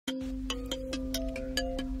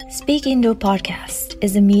Speak Indo podcast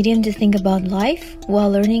is a medium to think about life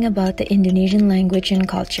while learning about the Indonesian language and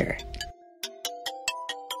culture.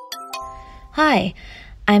 Hi,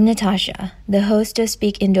 I'm Natasha, the host of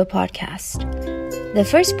Speak Indo podcast. The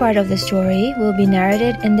first part of the story will be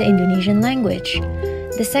narrated in the Indonesian language.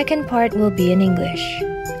 The second part will be in English.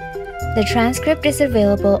 The transcript is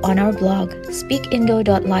available on our blog,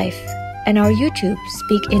 speakindo.life, and our YouTube,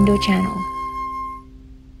 Speak Indo channel.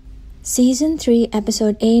 Season 3,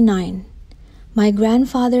 Episode A9, My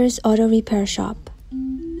Grandfather's Auto Repair Shop.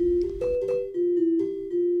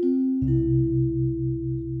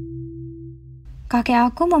 Kakek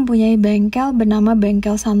aku mempunyai bengkel bernama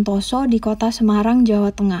Bengkel Santoso di kota Semarang, Jawa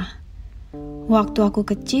Tengah. Waktu aku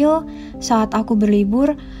kecil, saat aku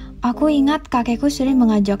berlibur, aku ingat kakekku sering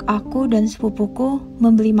mengajak aku dan sepupuku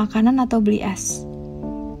membeli makanan atau beli es.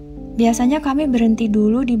 Biasanya kami berhenti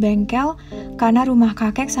dulu di bengkel karena rumah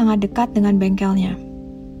kakek sangat dekat dengan bengkelnya.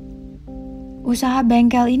 Usaha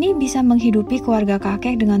bengkel ini bisa menghidupi keluarga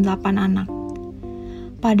kakek dengan 8 anak.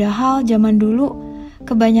 Padahal zaman dulu,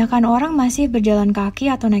 kebanyakan orang masih berjalan kaki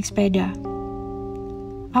atau naik sepeda.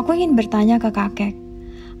 Aku ingin bertanya ke kakek,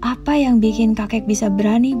 apa yang bikin kakek bisa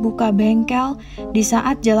berani buka bengkel di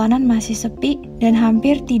saat jalanan masih sepi dan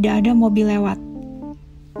hampir tidak ada mobil lewat?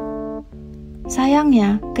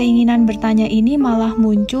 Sayangnya, keinginan bertanya ini malah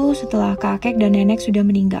muncul setelah kakek dan nenek sudah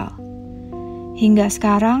meninggal. Hingga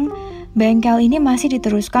sekarang, bengkel ini masih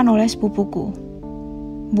diteruskan oleh sepupuku.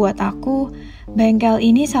 Buat aku, bengkel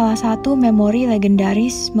ini salah satu memori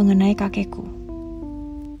legendaris mengenai kakekku.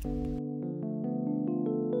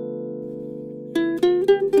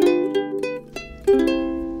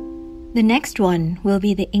 The next one will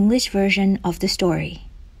be the English version of the story.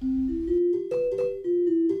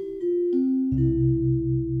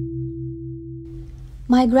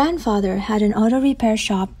 My grandfather had an auto repair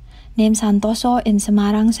shop named Santoso in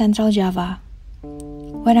Semarang, Central Java.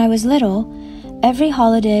 When I was little, every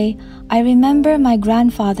holiday, I remember my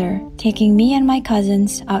grandfather taking me and my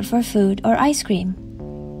cousins out for food or ice cream.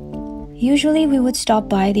 Usually we would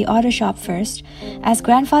stop by the auto shop first, as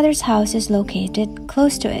grandfather's house is located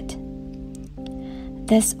close to it.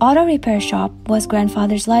 This auto repair shop was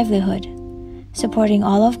grandfather's livelihood, supporting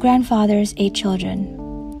all of grandfather's 8 children.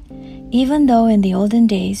 Even though in the olden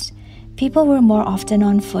days, people were more often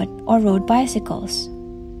on foot or rode bicycles.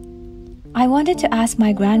 I wanted to ask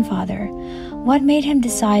my grandfather what made him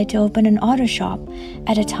decide to open an auto shop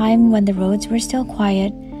at a time when the roads were still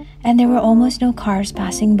quiet and there were almost no cars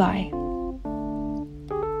passing by.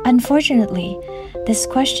 Unfortunately, this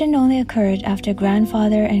question only occurred after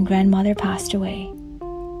grandfather and grandmother passed away.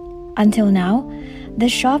 Until now,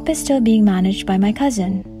 the shop is still being managed by my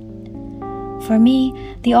cousin. For me,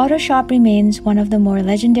 the auto shop remains one of the more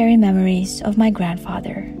legendary memories of my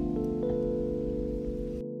grandfather.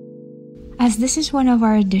 As this is one of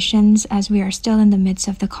our editions as we are still in the midst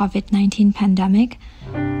of the COVID-19 pandemic,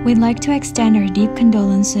 we'd like to extend our deep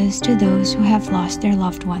condolences to those who have lost their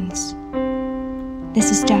loved ones.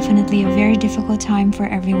 This is definitely a very difficult time for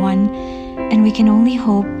everyone, and we can only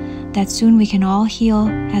hope that soon we can all heal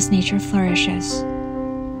as nature flourishes.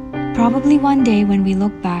 Probably one day when we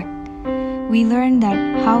look back, we learn that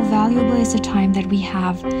how valuable is the time that we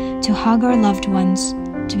have to hug our loved ones,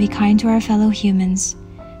 to be kind to our fellow humans,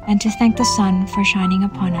 and to thank the sun for shining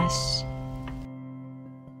upon us.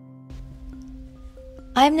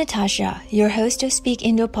 I'm Natasha, your host of Speak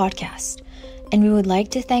Indo podcast, and we would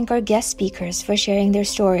like to thank our guest speakers for sharing their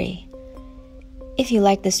story. If you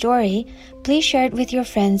like the story, please share it with your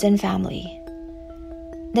friends and family.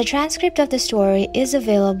 The transcript of the story is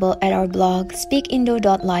available at our blog,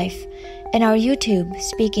 speakindo.life, and our YouTube,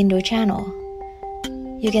 Speak Indo channel.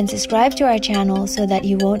 You can subscribe to our channel so that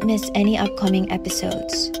you won't miss any upcoming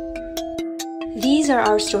episodes. These are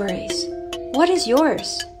our stories. What is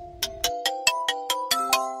yours?